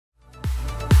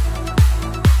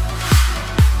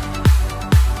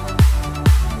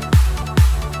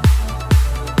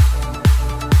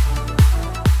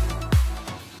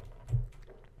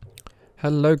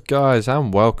Hello guys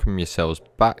and welcome yourselves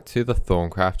back to the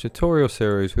Thaumcraft tutorial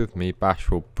series with me,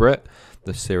 Bashful Brit,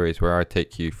 the series where I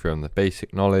take you from the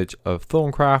basic knowledge of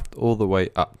Thaumcraft all the way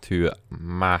up to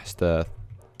Master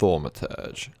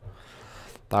Thaumaturgy.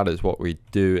 That is what we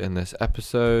do in this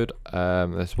episode.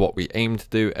 That's what we aim to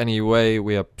do anyway.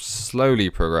 We are slowly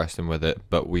progressing with it,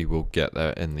 but we will get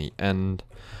there in the end.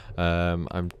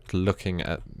 I'm looking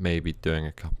at maybe doing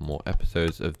a couple more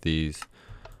episodes of these.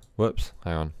 Whoops,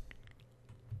 hang on.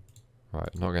 Right,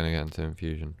 not going to get into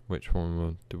infusion. Which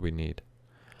one do we need?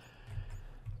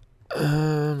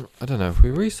 I don't know if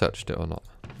we researched it or not.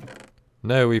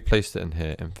 No, we placed it in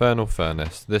here. Infernal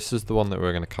Furnace. This is the one that we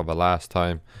were going to cover last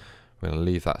time. We're going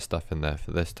to leave that stuff in there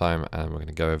for this time, and we're going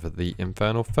to go over the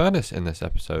Infernal Furnace in this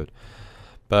episode.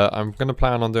 But I'm going to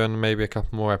plan on doing maybe a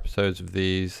couple more episodes of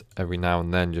these every now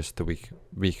and then, just so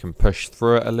we can push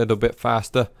through it a little bit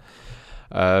faster.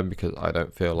 Because I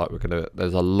don't feel like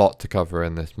there's a lot to cover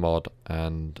in this mod,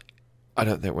 and I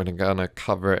don't think we're gonna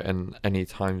cover it in any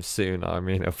time soon. I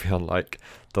mean, it'll be on like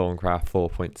Thaumcraft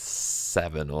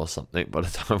 4.7 or something by the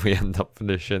time we end up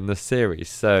finishing the series.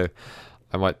 So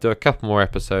I might do a couple more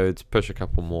episodes, push a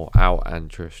couple more out, and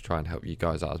just try and help you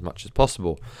guys out as much as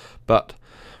possible. But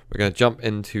we're gonna jump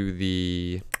into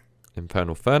the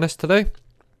Infernal Furnace today.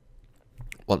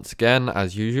 Once again,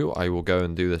 as usual, I will go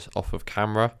and do this off of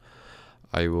camera.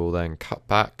 I will then cut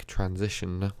back,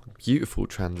 transition, beautiful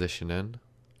transition in,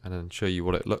 and then show you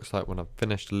what it looks like when I've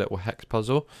finished a little hex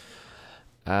puzzle.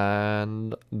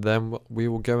 And then we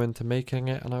will go into making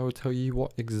it, and I will tell you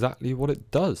exactly what it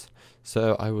does.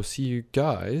 So I will see you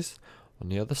guys on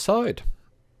the other side.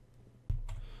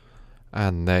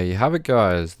 And there you have it,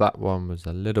 guys. That one was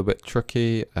a little bit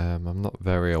tricky. I'm not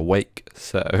very awake,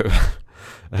 so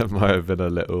it might have been a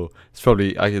little. It's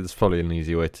probably an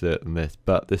easy way to do it than this,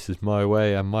 but this is my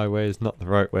way, and my way is not the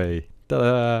right way.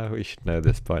 Ta-da! We should know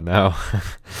this by now.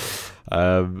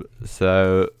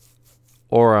 So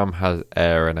Aurum has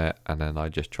air in it, and then I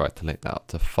just tried to link that up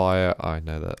to fire. I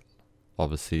know that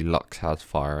obviously Lux has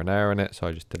fire and air in it, so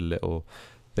I just did a little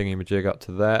thingy-majig up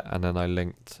to there, and then I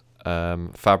linked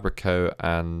Fabrico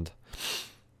and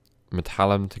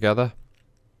Metallum together.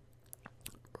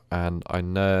 And I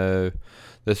know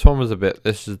this one was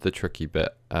this is the tricky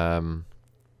bit. I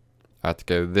had to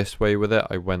go this way with it.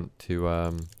 I went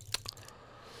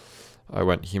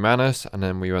Humanus, and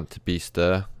then we went to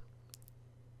Beaster,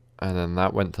 and then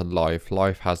that went to Life.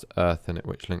 Life has Earth in it,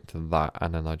 which linked to that,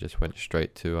 and then I just went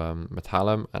straight to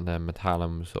Metallum, and then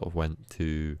Metallum sort of went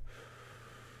to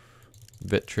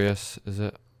Vitreous, is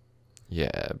it?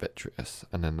 Yeah, Vitreous,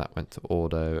 and then that went to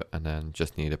Ordo, and then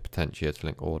just needed Potentia to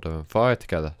link Ordo and Fire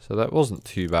together. So that wasn't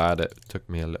too bad. It took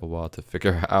me a little while to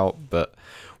figure it out, but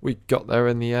we got there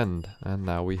in the end, and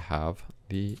now we have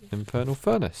the Infernal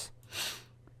Furnace.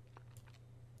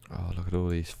 Oh, look at all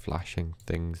these flashing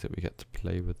things that we get to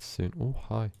play with soon. Oh,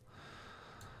 hi.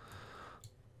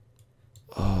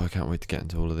 Oh, I can't wait to get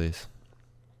into all of these.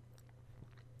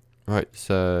 Right,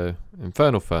 so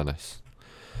Infernal Furnace.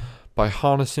 By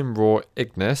harnessing raw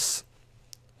ignis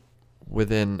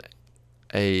within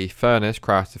a furnace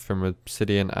crafted from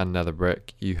obsidian and nether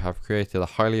brick, you have created a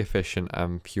highly efficient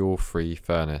and fuel-free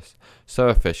furnace. So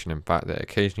efficient, in fact, that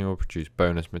occasionally will produce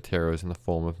bonus materials in the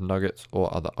form of nuggets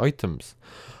or other items.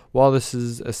 While this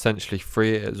is essentially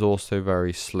free, it is also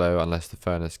very slow unless the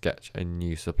furnace gets a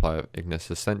new supply of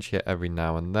ignis essentia every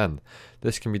now and then.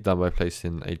 This can be done by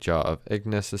placing a jar of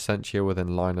ignis essentia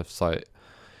within line of sight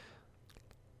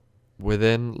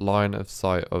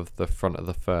of the front of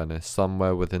the furnace,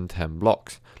 somewhere within 10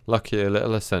 blocks. Luckily, a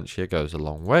little essentia goes a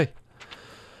long way.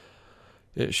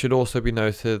 It should also be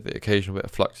noted that the occasional bit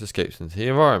of flux escapes into the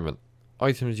environment.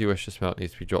 Items you wish to smelt need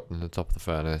to be dropped in the top of the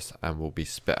furnace and will be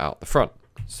spit out the front.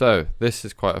 So this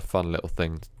is quite a fun little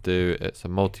thing to do. It's a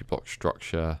multi-block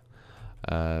structure,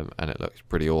 and it looks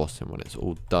pretty awesome when it's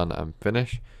all done and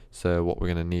finished. So what we're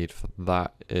going to need for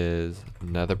that is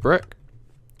nether brick.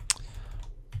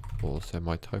 Also,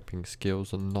 my typing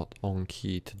skills are not on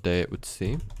key today, it would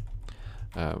seem.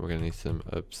 We're going to need some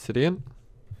obsidian.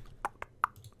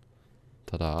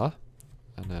 Ta-da.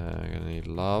 And then we're going to need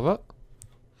lava.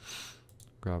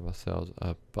 Grab ourselves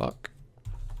a buck.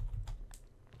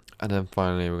 And then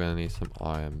finally, we're going to need some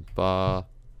iron bar.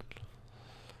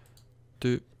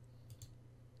 Doop.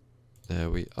 There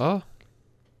we are.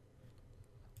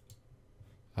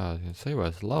 I was going to say,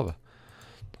 where's the lava?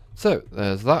 So,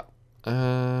 there's that.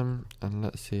 And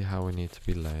let's see how we need to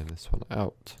be laying this one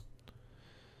out.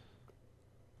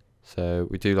 So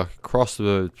we do like a cross of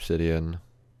obsidian,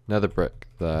 nether brick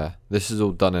there. This is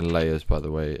all done in layers, by the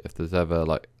way. If there's ever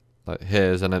like like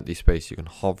here's an empty space. You can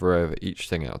hover over each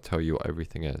thing, it'll tell you what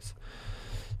everything is.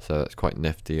 So that's quite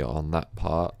nifty on that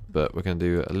part. But we're going to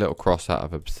do a little cross out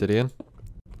of obsidian,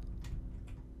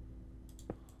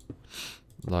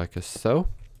 like so.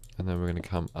 And then we're going to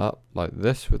come up like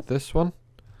this with this one.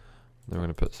 Then we're going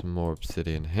to put some more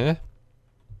obsidian here.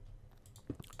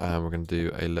 And we're going to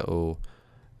do a little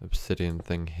obsidian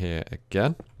thing here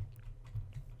again.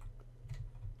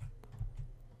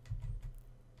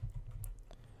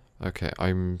 Okay,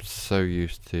 I'm so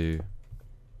used to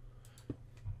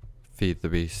feed the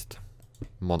beast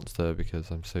monster because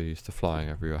I'm so used to flying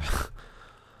everywhere.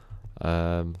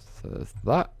 So there's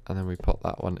that, and then we pop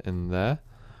that one in there,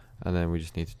 and then we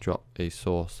just need to drop a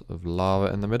source of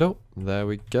lava in the middle. There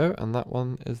we go, and that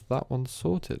one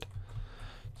sorted.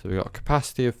 So we got a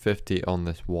capacity of 50 on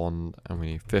this wand, and we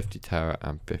need 50 terra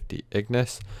and 50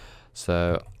 ignis.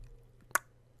 So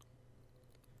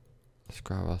let's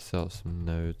grab ourselves some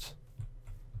nodes.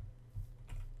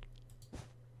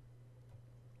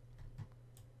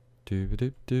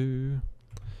 Doo-ba-doo-doo.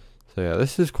 So yeah,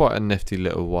 this is quite a nifty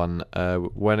little one.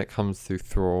 When it comes to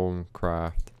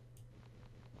Thaumcraft,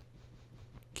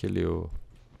 kill you.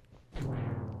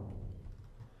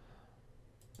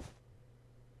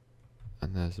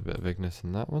 And there's a bit of ignis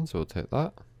in that one, so we'll take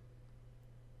that.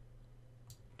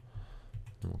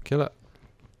 And we'll kill it.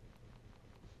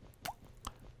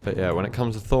 But yeah, when it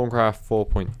comes to Thaumcraft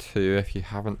 4.2, if you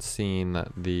haven't seen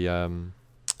the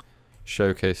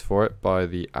showcase for it by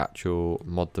the actual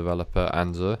mod developer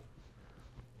Anza,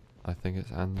 I think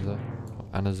it's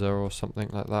Anza or something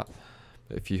like that.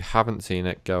 But if you haven't seen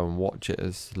it, go and watch it.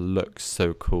 It looks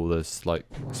so cool. There's like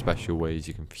special ways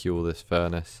you can fuel this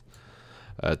furnace,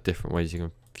 different ways you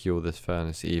can fuel this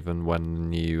furnace even when the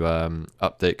new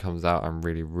update comes out. I'm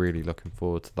really looking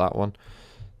forward to that one.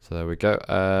 So there we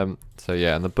go. So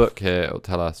yeah, in the book here it'll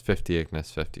tell us 50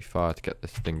 ignis, 50 fire to get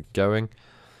this thing going.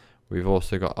 We've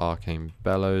also got arcane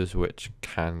bellows, which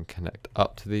can connect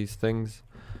up to these things.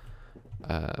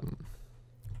 So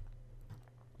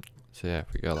yeah,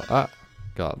 if we go like that,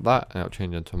 and it'll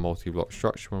change into a multi-block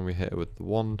structure when we hit it with the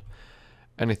wand.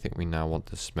 Anything we now want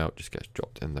to smelt just gets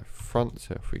dropped in the front.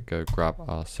 So if we go grab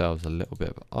ourselves a little bit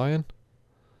of iron,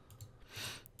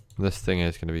 this thing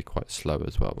is going to be quite slow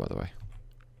as well, by the way.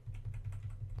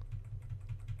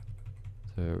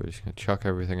 So we're just going to chuck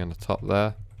everything in the top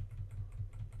there.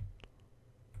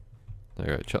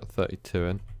 There you go, chuck 32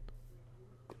 in.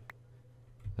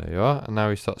 There you are, and now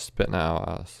we start spitting it out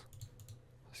at us.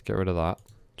 Let's get rid of that,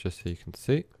 just so you can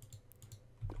see.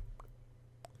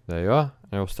 There you are,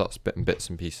 and it will start spitting bits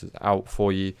and pieces out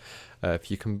for you. If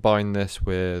you combine this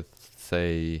with,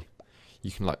 say,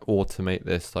 you can like automate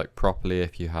this like properly.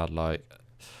 If you had like,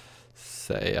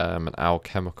 say, an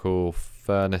alchemical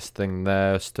furnace thing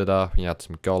there stood up, and you had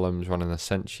some golems running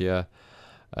Essentia,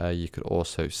 you could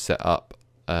also set up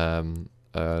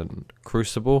a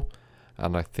crucible,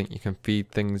 and I think you can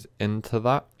feed things into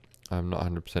that. I'm not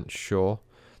 100% sure.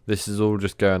 This is all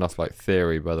just going off like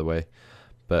theory, by the way,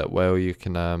 but where you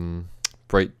can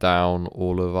break down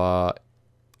all of our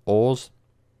ores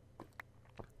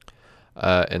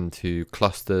into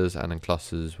clusters, and in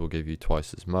clusters will give you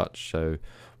twice as much. So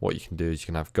what you can do is you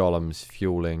can have golems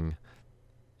fueling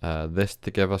this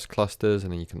to give us clusters,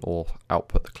 and then you can all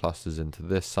output the clusters into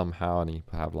this somehow, and you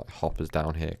can have like hoppers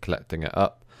down here collecting it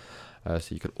up.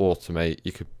 So you could automate,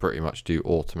 you could pretty much do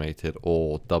automated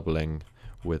or doubling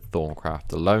with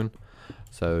Thaumcraft alone.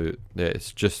 So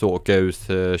it just sort of goes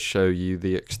to show you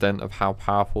the extent of how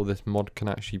powerful this mod can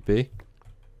actually be.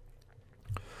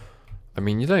 I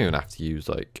mean, you don't even have to use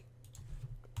like,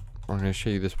 I'm going to show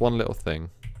you this one little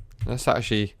thing. Let's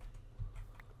actually,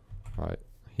 right,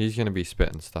 he's going to be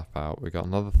spitting stuff out. We've got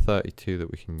another 32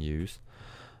 that we can use.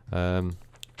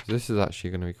 This is actually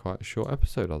going to be quite a short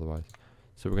episode otherwise.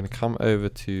 So we're going to come over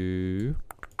to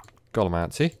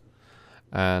Golemancy,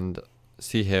 and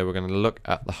see here we're going to look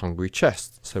at the hungry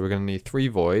chest. So we're going to need 3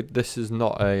 void. This is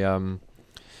not a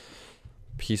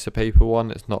piece of paper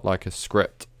one. It's not like a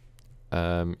script.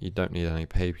 You don't need any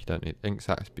paper, you don't need ink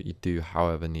sacs, but you do,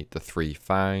 however, need the 3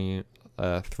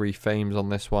 fames on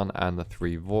this one, and the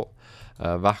 3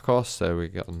 Vakos. So we're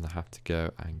going to have to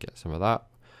go and get some of that.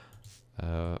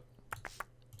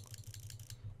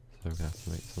 So we're going to have to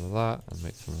make some of that and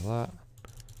make some of that.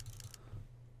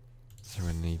 So we're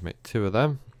going to need to make 2 of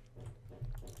them.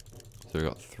 So we've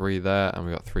got 3 there, and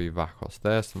we've got 3 Vakos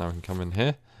there. So now we can come in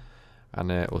here,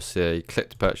 and it will say click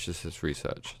to purchase this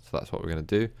research. So that's what we're going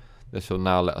to do. This will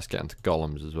now let us get into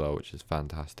golems as well, which is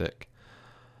fantastic.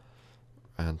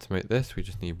 And to make this, we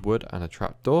just need wood and a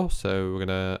trapdoor. So we're going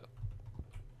to,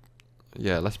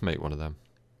 yeah, let's make one of them.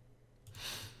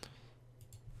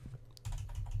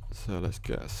 So let's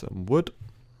get some wood.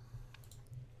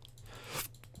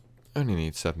 Only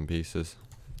need 7 pieces.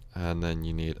 And then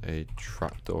you need a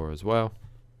trapdoor as well.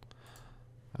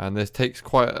 And this takes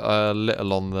quite a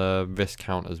little on the risk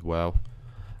count as well.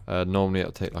 Normally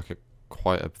it'll take like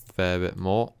quite a fair bit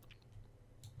more,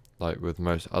 like with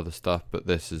most other stuff, but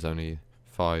this is only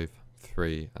 5,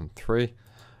 3 and 3.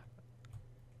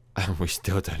 And we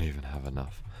still don't even have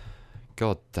enough.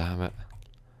 God damn it.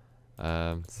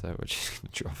 So we're just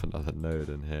going to drop another node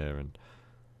in here and...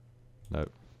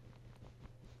 Nope.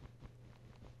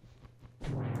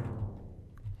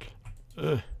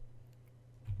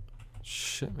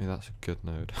 Shit me, that's a good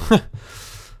node.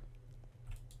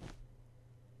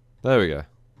 There we go.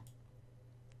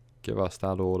 Give us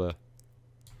that order.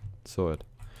 Sorted.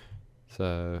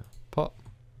 So, pop.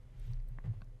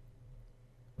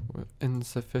 We're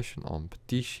insufficient on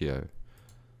Pedicio.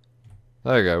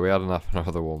 There we go, we had enough on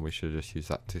another one. We should just use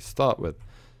that to start with.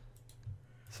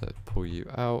 So, pull you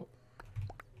out.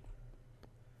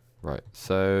 Right,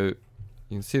 so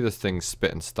you can see this thing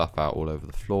spitting stuff out all over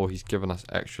the floor. He's given us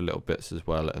extra little bits as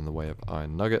well in the way of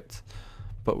iron nuggets.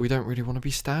 But we don't really want to be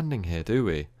standing here, do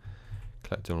we?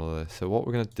 Collecting all of this. So what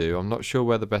we're going to do, I'm not sure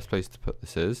where the best place to put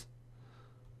this is.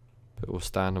 But we'll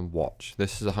stand and watch.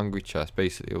 This is a hungry chest.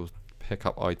 Basically, it'll pick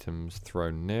up items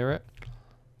thrown near it.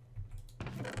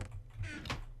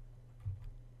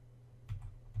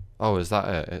 Oh, is that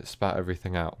it? It spat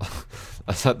everything out.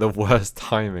 That's like the worst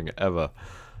timing ever.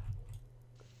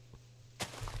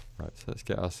 Right, so let's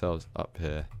get ourselves up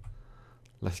here.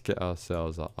 Let's get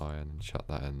ourselves our iron and shut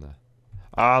that in there.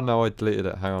 Ah, no, I deleted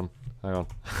it. Hang on. Hang on.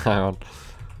 Hang on.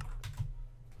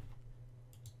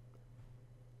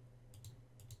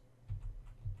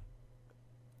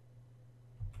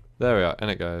 There we are. In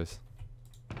it goes.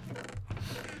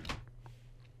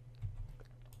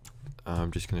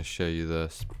 I'm just going to show you the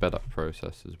sped up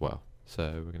process as well.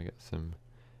 So we're going to get some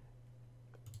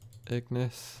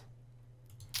Ignis.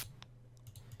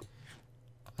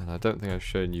 And I don't think I've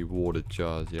shown you water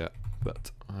jars yet,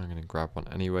 but I'm going to grab one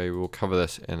anyway. We'll cover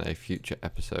this in a future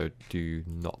episode, do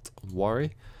not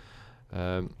worry.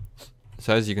 So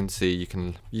as you can see, you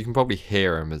can probably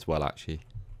hear him as well actually.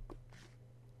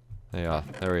 There you are,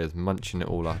 there he is, munching it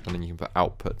all up, and then you can put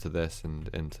output to this and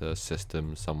into a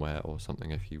system somewhere or something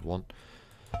if you want.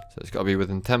 So it's got to be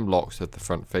within 10 blocks of the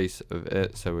front face of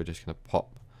it, so we're just going to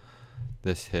pop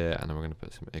this here, and then we're going to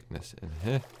put some Ignis in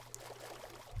here.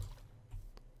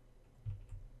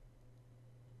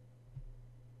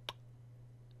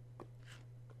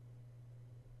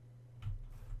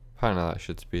 Apparently that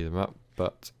should speed him up,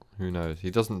 but who knows. He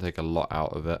doesn't take a lot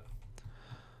out of it.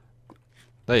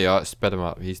 There you are, it sped him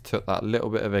up. He's took that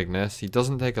little bit of Ignis. He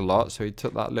doesn't take a lot, so he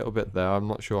took that little bit there. I'm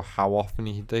not sure how often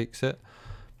he takes it.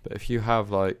 But if you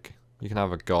have like, you can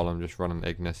have a golem just running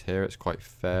Ignis here. It's quite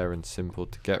fair and simple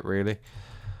to get really.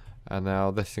 And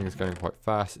now this thing is going quite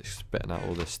fast. It's spitting out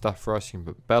all this stuff for us. You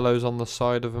can put Bellows on the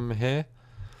side of him here.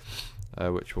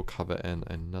 Which we'll cover in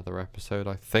another episode,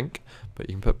 I think. But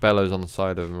you can put Bellows on the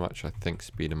side of him, which I think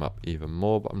speed him up even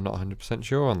more, but I'm not 100%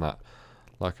 sure on that.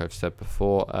 Like I've said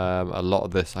before, a lot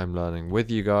of this I'm learning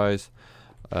with you guys,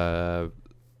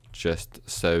 just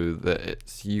so that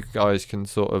it's you guys can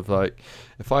sort of like,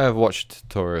 if I have watched a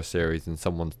tutorial series and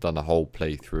someone's done a whole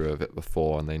playthrough of it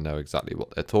before and they know exactly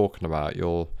what they're talking about,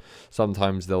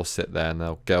 sometimes they'll sit there and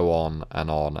they'll go on,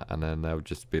 and then they'll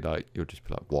just be like, you'll just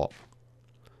be like, what?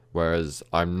 Whereas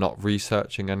I'm not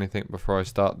researching anything before I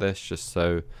start this, just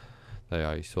so, there you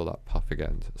are, you saw that puff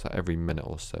again. It's like every minute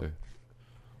or so,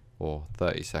 or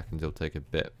 30 seconds it'll take a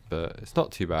bit, but it's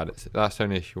not too bad. That's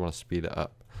only if you want to speed it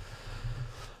up.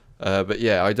 But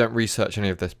yeah, I don't research any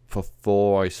of this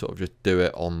before, I sort of just do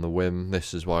it on the whim.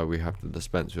 This is why we have the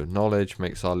dispenser of knowledge,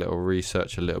 makes our little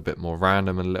research a little bit more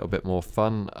random and a little bit more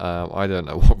fun. I don't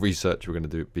know what research we're going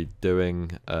to be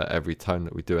doing every time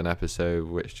that we do an episode,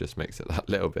 which just makes it that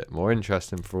little bit more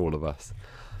interesting for all of us.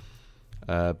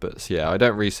 But so yeah, I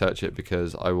don't research it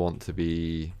because I want to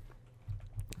be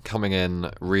coming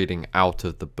in, reading out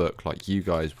of the book like you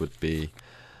guys would be,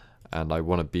 and I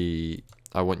want you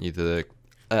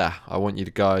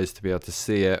guys to be able to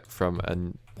see it from a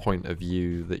point of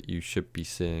view that you should be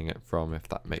seeing it from, if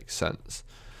that makes sense.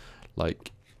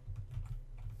 Like,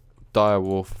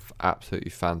 Direwolf, absolutely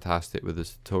fantastic with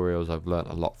his tutorials. I've learnt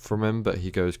a lot from him, but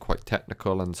he goes quite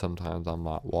technical, and sometimes I'm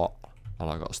like, what? And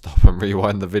I got to stop and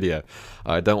rewind the video.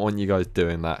 I don't want you guys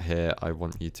doing that here. I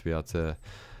want you to be able to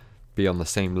be on the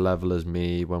same level as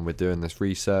me when we're doing this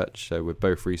research, so we're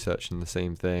both researching the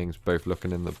same things, both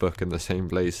looking in the book in the same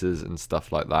places and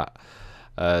stuff like that.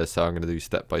 So I'm going to do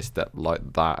step by step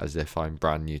like that, as if I'm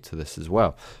brand new to this as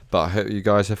well. But I hope you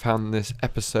guys have found this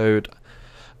episode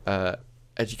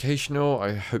educational.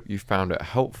 I hope you found it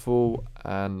helpful,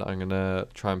 and I'm going to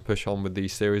try and push on with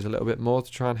these series a little bit more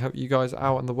to try and help you guys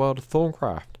out in the world of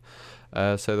Thaumcraft,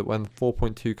 so that when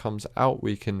 4.2 comes out,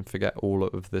 we can forget all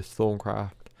of this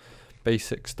Thaumcraft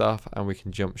basic stuff and we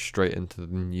can jump straight into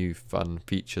the new fun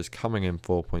features coming in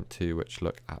 4.2, which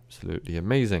look absolutely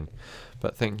amazing.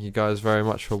 But thank you guys very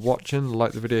much for watching.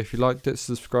 Like the video if you liked it,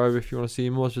 subscribe if you want to see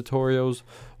more tutorials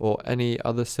or any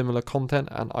other similar content,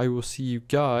 and I will see you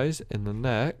guys in the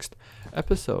next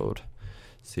episode.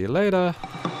 See you later.